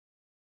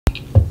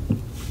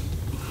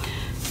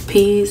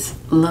Peace,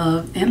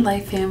 love, and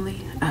light, family.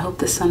 I hope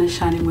the sun is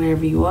shining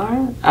wherever you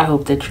are. I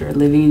hope that you're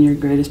living in your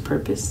greatest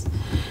purpose.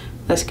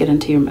 Let's get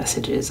into your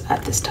messages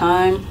at this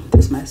time.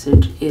 This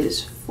message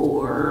is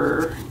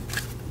for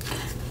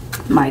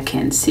my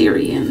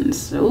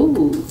Cancerians.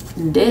 Oh,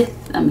 death.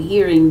 I'm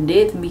hearing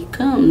death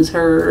becomes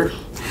her.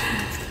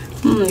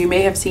 You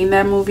may have seen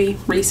that movie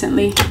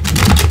recently,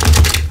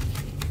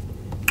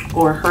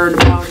 or heard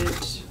about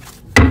it,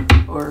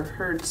 or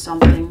heard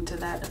something to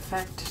that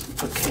effect.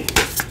 Okay.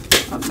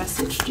 What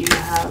message do you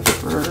have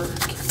for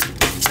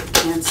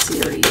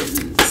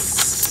Cancerians?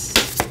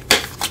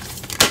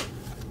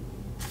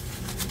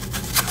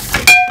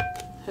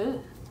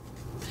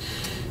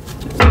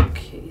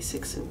 Okay,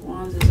 Six of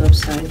Wands is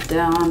upside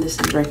down.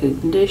 This is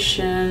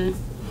recognition.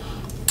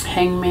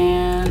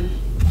 Hangman.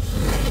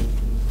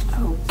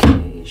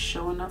 Okay,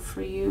 showing up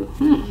for you.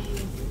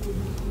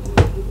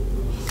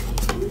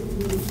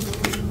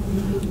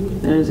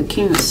 There's a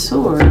King of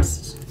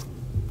Swords.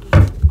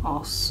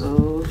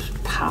 Also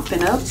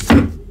popping up,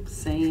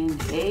 saying,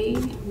 hey.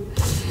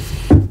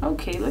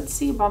 Okay, let's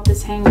see about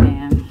this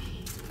Hangman.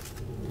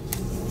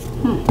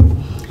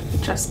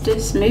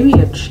 Justice, maybe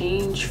a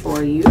change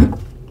for you.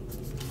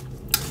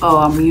 Oh,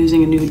 I'm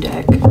using a new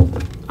deck.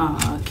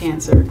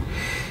 Cancer.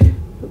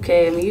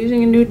 Okay, I'm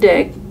using a new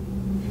deck.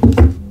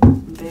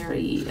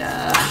 Very,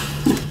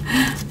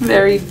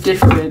 very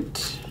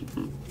different.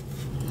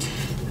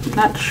 I'm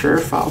not sure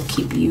if I'll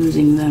keep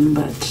using them,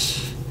 but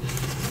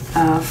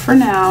for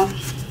now,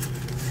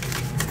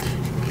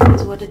 it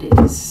is what it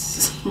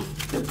is.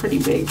 They're pretty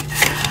big.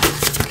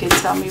 Okay,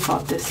 tell me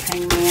about this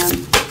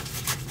Hangman.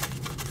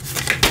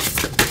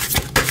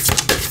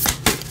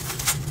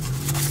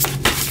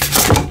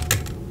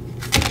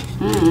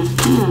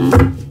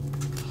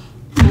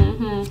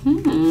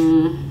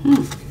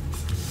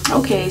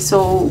 Okay,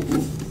 so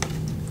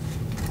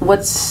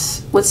what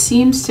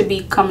seems to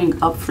be coming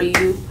up for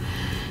you,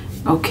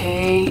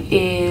 okay,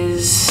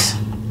 is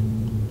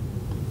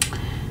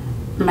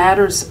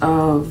matters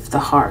of the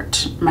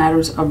heart,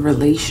 matters of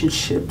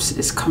relationships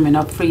is coming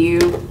up for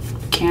you,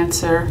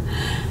 Cancer.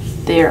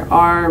 There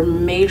are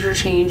major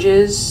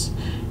changes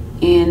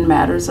in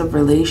matters of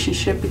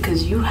relationship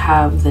because you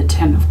have the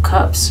Ten of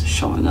Cups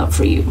showing up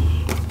for you.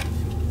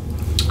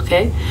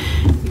 Okay,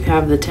 you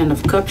have the Ten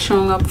of Cups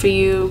showing up for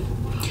you,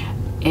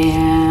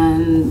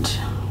 and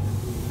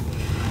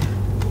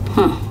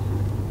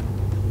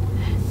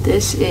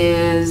this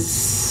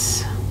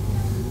is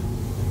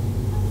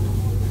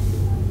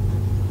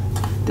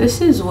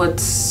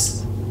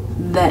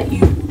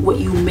what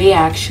you may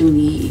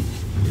actually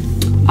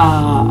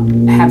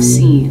have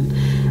seen.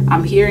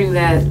 I'm hearing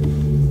that,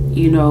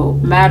 you know,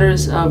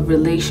 matters of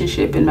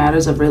relationship,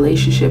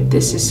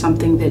 this is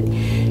something that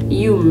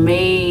you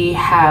may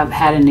have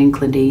had an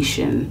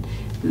inclination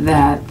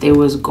that there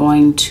was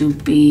going to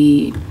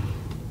be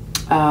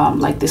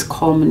like this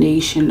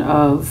culmination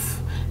of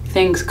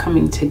things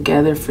coming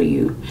together for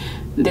you.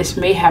 This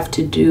may have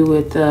to do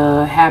with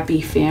a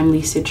happy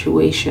family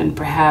situation.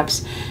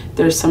 Perhaps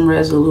there's some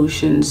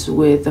resolutions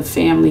with a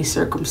family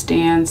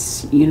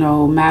circumstance, you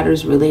know,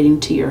 matters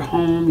relating to your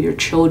home, your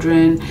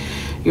children,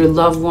 your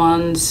loved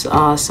ones,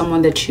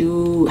 someone that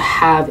you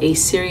have a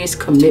serious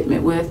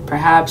commitment with.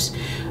 Perhaps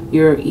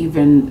you're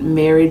even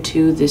married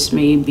to. This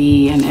may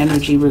be an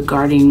energy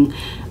regarding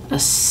a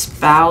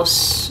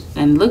spouse.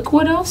 And look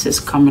what else is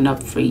coming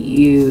up for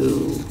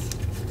you.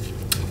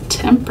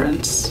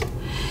 Temperance.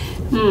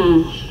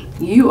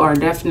 You are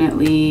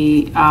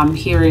definitely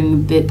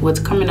hearing that what's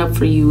coming up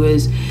for you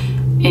is,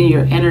 in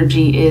your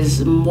energy,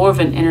 is more of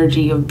an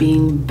energy of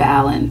being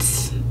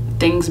balanced,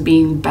 things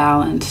being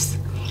balanced,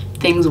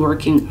 things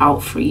working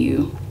out for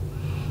you.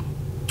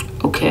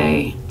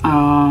 Okay.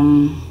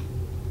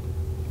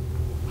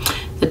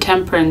 The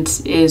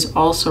Temperance is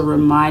also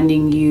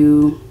reminding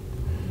you,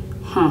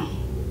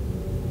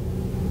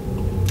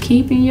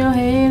 keeping your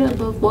head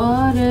above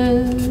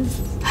water.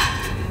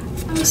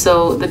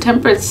 So the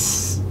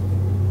Temperance,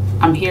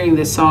 I'm hearing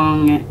this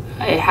song,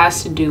 it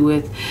has to do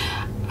with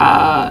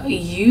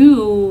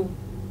you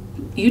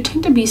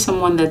tend to be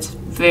someone that's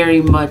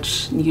very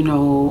much, you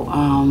know,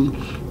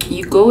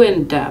 you go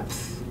in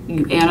depth,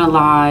 you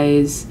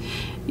analyze,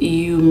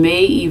 you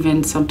may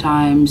even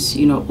sometimes,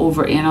 you know,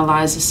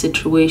 overanalyze the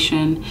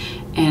situation,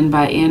 and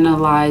by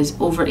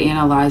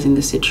overanalyzing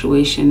the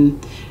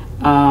situation,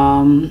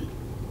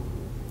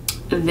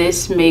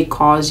 this may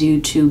cause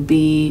you to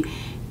be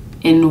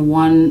in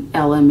one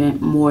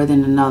element more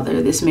than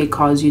another. This may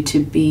cause you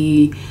to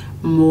be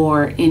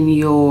more in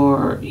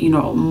your, you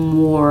know,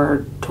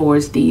 more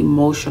towards the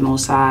emotional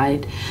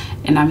side.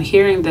 And I'm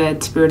hearing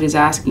that Spirit is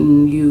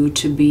asking you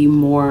to be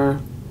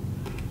more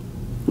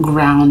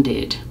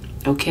grounded,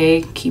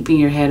 okay? Keeping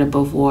your head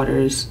above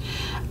waters.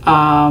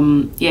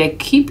 Yeah,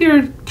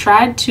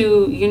 try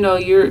to, you know,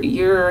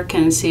 you're a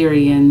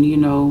Cancerian, you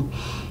know,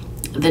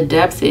 the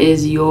depth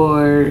is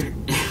your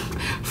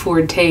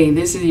forte.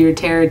 This is your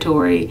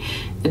territory.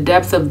 The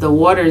depth of the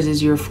waters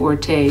is your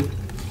forte.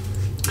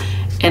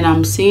 And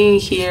I'm seeing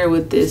here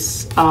with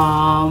this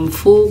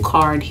Fool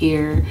card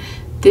here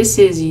this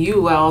is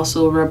you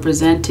also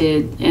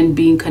represented and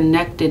being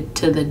connected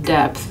to the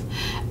depth.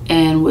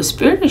 And what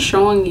Spirit is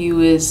showing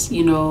you is,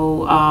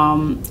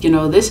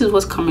 this is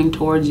what's coming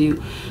towards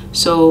you.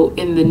 So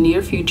in the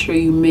near future,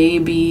 you may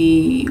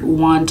be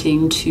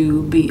wanting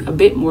to be a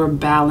bit more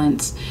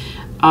balanced.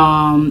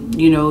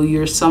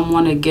 You're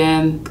someone,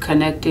 again,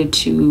 connected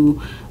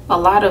to a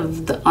lot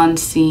of the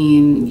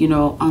unseen,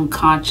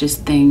 unconscious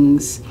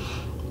things,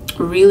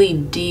 really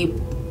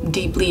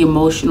deeply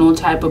emotional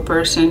type of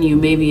person. You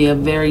may be a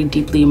very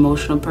deeply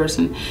emotional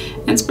person,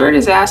 and Spirit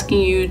is asking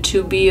you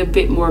to be a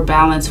bit more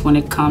balanced when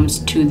it comes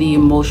to the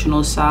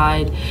emotional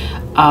side,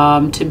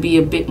 to be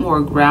a bit more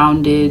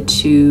grounded,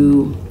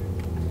 to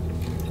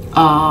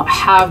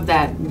have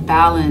that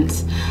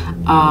balance.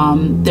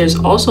 There's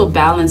also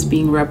balance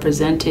being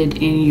represented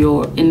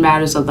in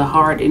matters of the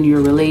heart in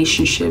your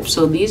relationship.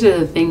 So these are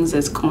the things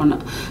that's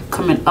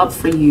coming up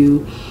for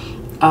you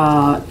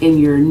in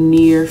your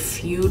near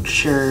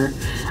future.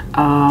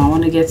 I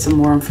want to get some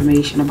more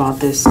information about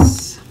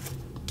this,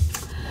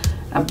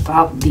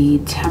 about the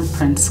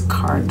Temperance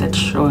card that's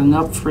showing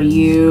up for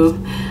you.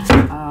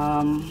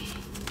 Tell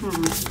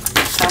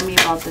me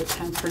about the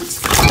Temperance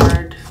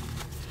card.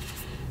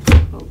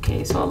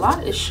 Okay, so a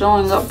lot is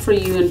showing up for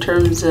you in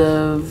terms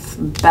of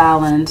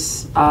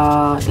balance.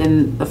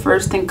 And the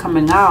first thing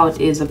coming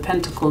out is a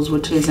Pentacles,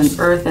 which is an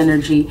earth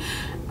energy.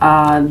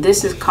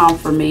 This is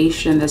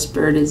confirmation that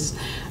Spirit is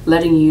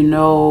letting you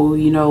know,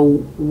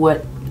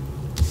 what,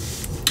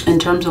 in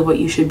terms of what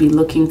you should be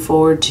looking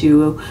forward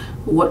to,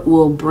 what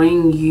will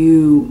bring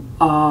you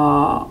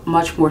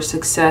much more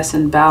success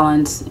and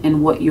balance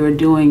in what you're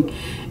doing,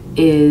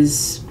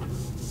 is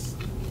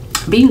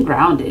being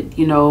grounded.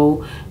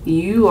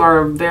 You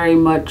are very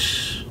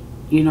much,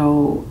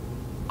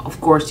 of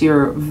course,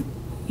 you're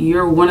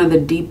one of the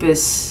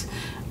deepest,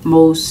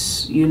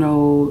 most,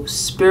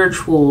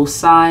 spiritual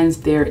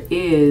signs there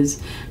is,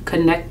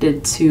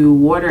 connected to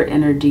water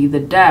energy, the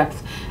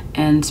depth.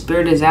 And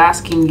Spirit is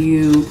asking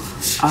you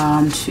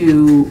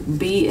to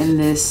be in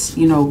this,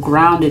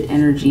 grounded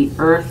energy,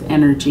 earth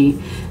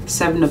energy.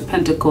 Seven of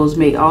Pentacles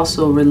may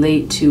also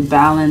relate to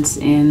balance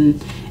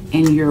in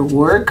your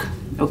work,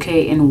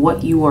 okay, in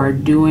what you are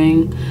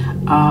doing.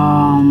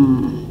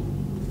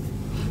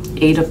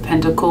 Eight of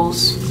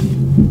Pentacles.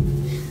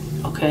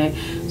 Okay,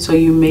 so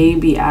you may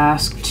be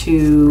asked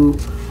to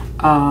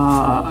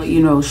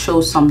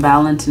show some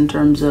balance in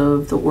terms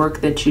of the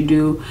work that you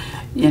do.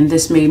 And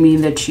this may mean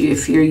that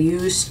if you're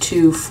used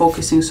to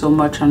focusing so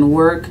much on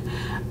work,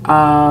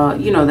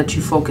 that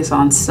you focus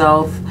on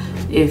self.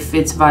 If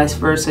it's vice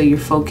versa, you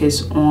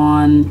focus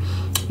on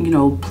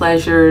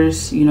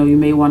pleasures, you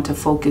may want to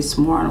focus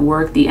more on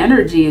work. The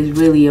energy is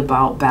really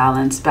about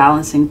balance,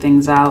 balancing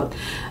things out.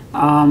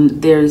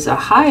 There's a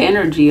high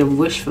energy of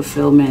wish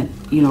fulfillment,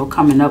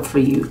 coming up for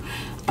you.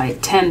 Like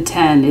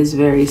 1010 is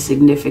very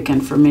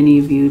significant for many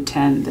of you.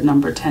 The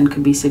number 10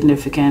 could be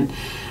significant.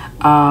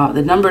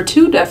 The number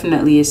 2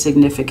 definitely is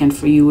significant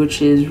for you,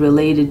 which is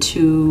related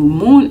to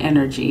moon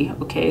energy.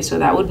 Okay, so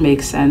that would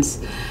make sense.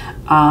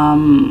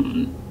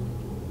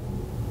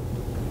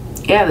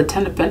 Yeah, the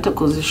 10 of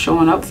Pentacles is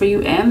showing up for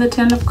you, and the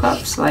 10 of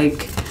Cups.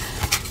 Like,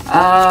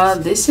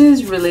 this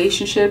is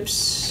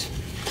relationships.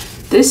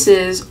 This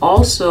is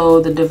also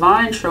the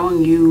divine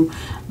showing you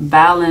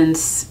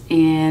balance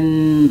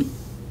in,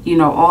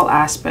 all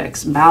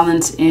aspects.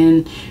 Balance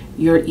in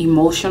your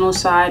emotional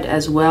side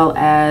as well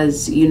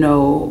as,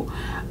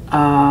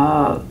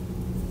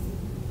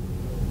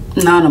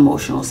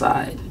 non-emotional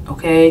side.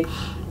 Okay.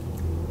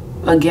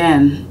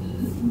 Again,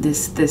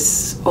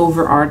 this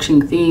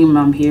overarching theme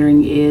I'm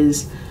hearing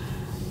is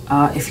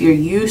if you're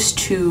used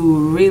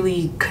to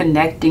really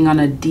connecting on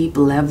a deep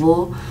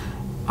level,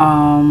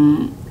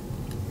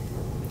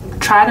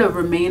 try to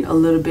remain a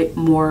little bit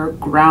more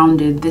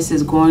grounded. This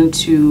is going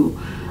to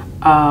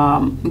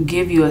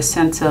give you a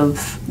sense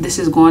of, this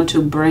is going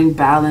to bring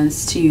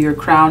balance to your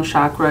crown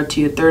chakra,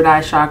 to your third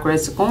eye chakra.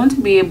 It's going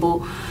to be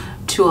able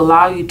to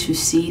allow you to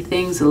see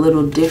things a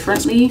little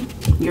differently.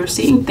 You're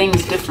seeing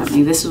things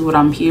differently. This is what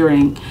I'm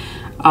hearing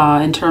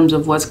in terms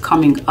of what's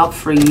coming up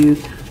for you,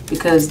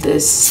 because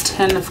this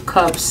 10 of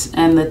Cups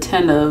and the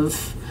 10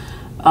 of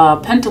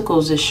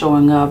Pentacles is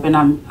showing up, and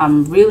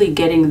I'm really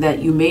getting that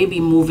you may be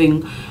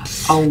moving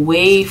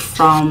away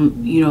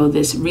from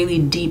this really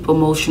deep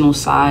emotional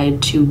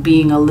side to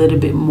being a little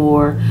bit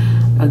more,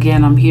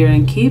 again, I'm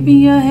hearing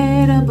keeping your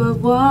head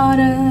above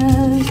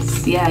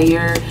waters. Yeah,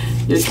 you're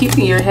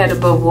keeping your head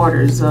above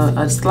waters.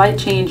 A slight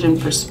change in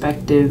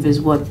perspective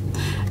is what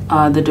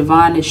the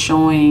divine is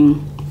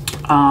showing,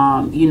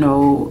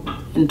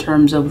 in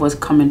terms of what's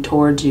coming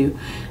towards you.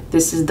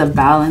 This is the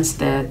balance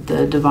that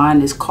the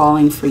divine is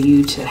calling for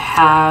you to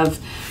have,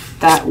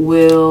 that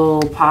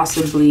will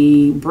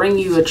possibly bring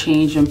you a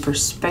change in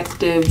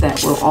perspective,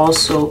 that will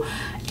also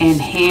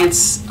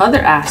enhance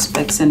other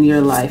aspects in your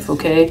life.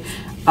 Okay,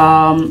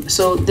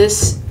 so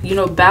this,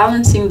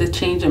 balancing the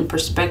change in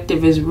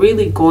perspective is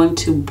really going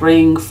to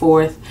bring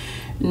forth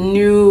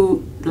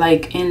new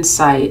like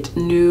insight,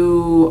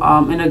 new,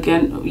 and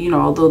again, you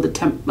know, although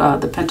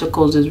the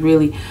Pentacles is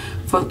really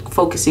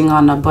focusing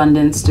on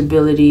abundance,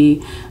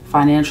 stability,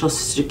 financial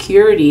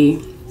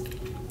security,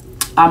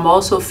 I'm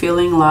also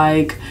feeling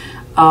like,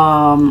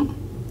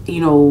 you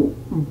know,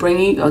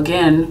 bringing,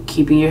 again,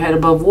 keeping your head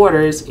above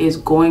waters is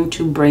going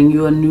to bring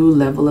you a new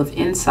level of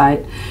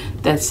insight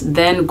that's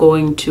then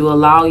going to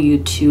allow you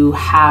to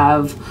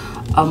have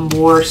a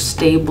more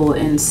stable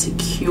and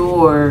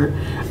secure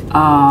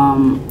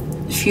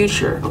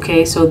future.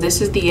 Okay, so this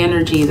is the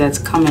energy that's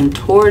coming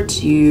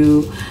towards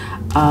you,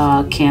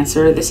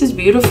 Cancer. This is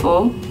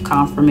beautiful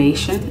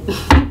confirmation.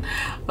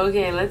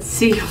 Okay, let's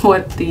see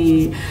what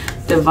the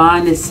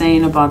divine is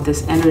saying about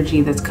this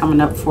energy that's coming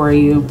up for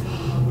you.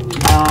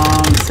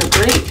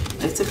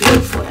 It's a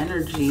beautiful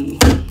energy.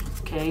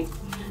 Okay,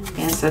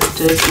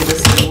 ancestors, give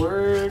us a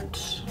word.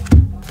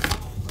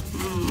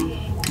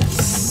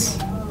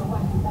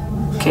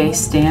 Okay,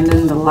 stand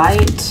in the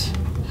light.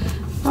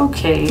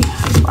 Okay,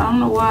 I don't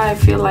know why I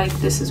feel like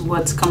this is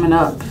what's coming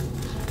up.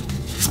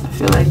 I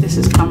feel like this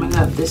is coming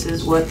up. This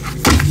is what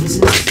this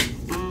is.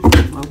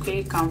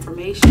 Okay,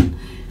 confirmation.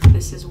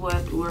 This is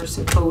what we're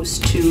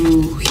supposed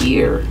to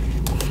hear.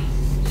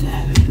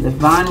 The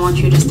divine wants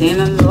you to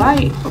stand in the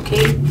light.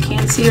 Okay,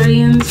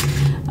 Cancerians,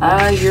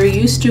 you're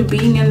used to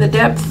being in the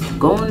depth,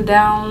 going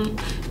down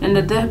in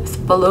the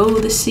depth below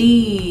the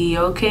sea.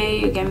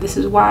 Okay, again, this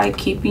is why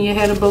keeping your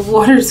head above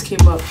waters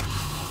came up.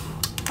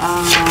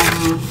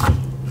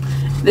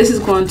 This is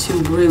going to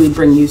really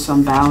bring you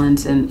some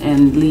balance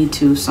and lead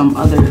to some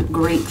other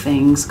great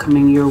things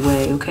coming your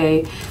way.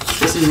 Okay,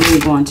 this is really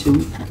going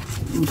to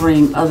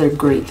bring other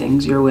great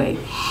things your way.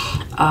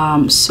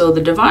 So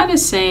the divine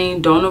is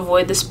saying, don't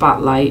avoid the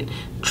spotlight.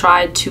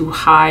 Try to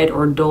hide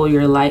or dull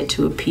your light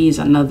to appease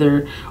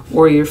another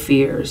or your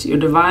fears. Your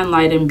divine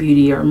light and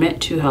beauty are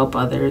meant to help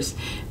others.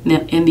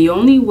 And the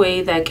only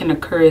way that can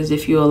occur is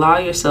if you allow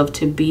yourself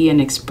to be and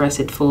express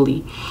it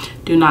fully.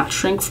 Do not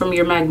shrink from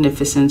your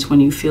magnificence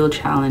when you feel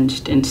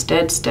challenged.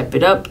 Instead, step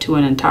it up to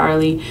an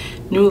entirely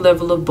new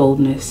level of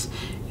boldness.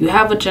 You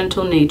have a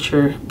gentle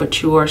nature,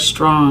 but you are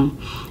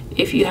strong.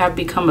 If you have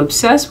become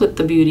obsessed with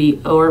the beauty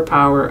or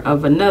power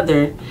of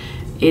another,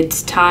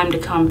 it's time to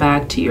come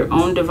back to your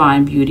own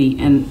divine beauty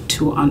and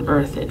to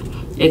unearth it.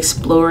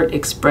 Explore it,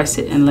 express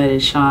it, and let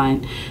it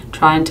shine.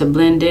 Trying to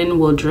blend in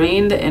will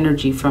drain the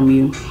energy from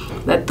you.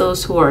 Let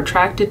those who are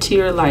attracted to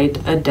your light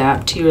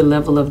adapt to your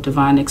level of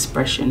divine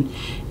expression.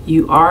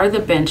 You are the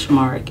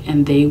benchmark,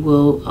 and they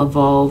will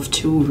evolve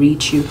to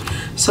reach you.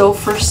 So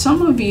for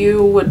some of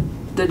you, what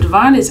the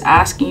divine is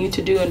asking you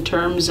to do in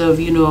terms of,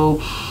 you know,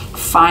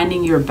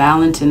 finding your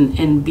balance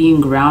and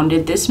being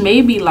grounded, this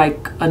may be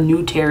like a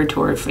new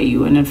territory for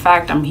you. And in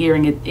fact, I'm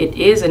hearing it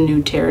is a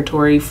new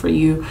territory for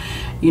you,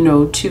 you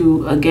know,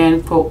 to,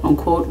 again, quote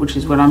unquote, which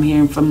is what I'm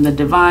hearing from the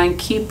divine,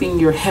 keeping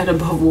your head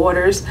above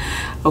waters.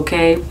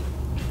 Okay,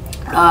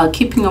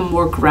 keeping a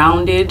more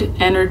grounded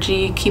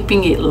energy,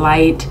 keeping it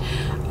light.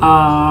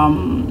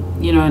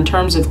 You know, in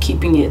terms of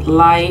keeping it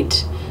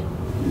light,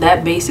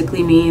 that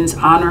basically means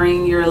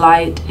honoring your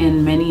light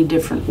in many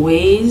different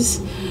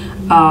ways.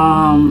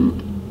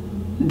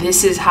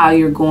 This is how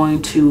you're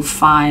going to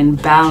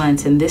find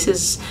balance, and this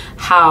is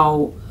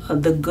how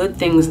the good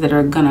things that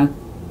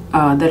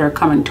are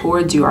coming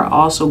towards you are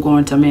also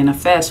going to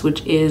manifest,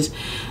 which is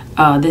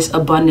this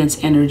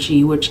abundance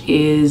energy, which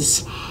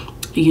is,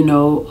 you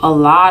know, a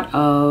lot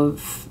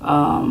of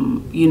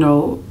you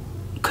know,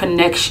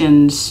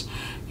 connections,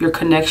 your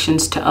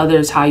connections to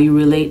others, how you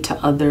relate to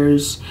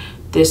others.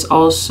 This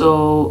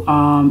also,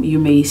 you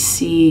may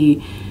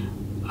see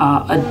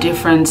a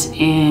difference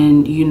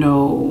in, you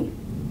know,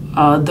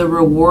 the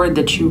reward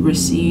that you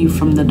receive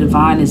from the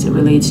divine as it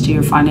relates to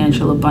your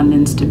financial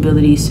abundance,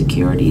 stability,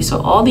 security. So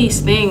all these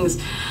things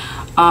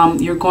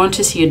you're going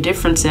to see a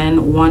difference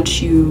in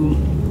once you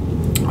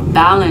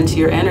balance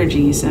your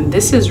energies. And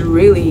this is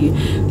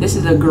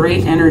a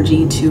great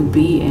energy to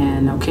be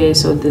in. Okay,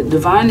 so the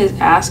divine is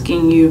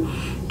asking you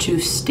to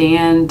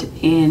stand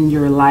in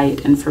your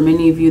light, and for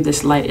many of you,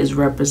 this light is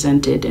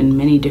represented in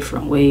many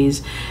different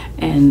ways,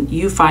 and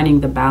you finding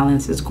the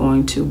balance is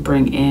going to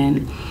bring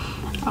in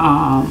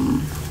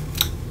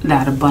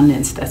that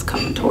abundance that's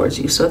coming towards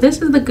you. So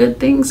this is the good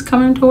things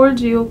coming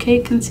towards you.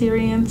 Okay,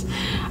 Cancerians.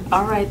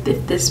 All right,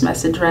 if this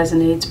message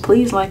resonates,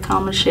 please like,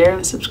 comment, share,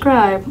 and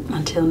subscribe.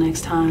 Until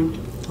next time,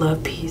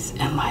 love, peace,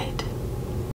 and light.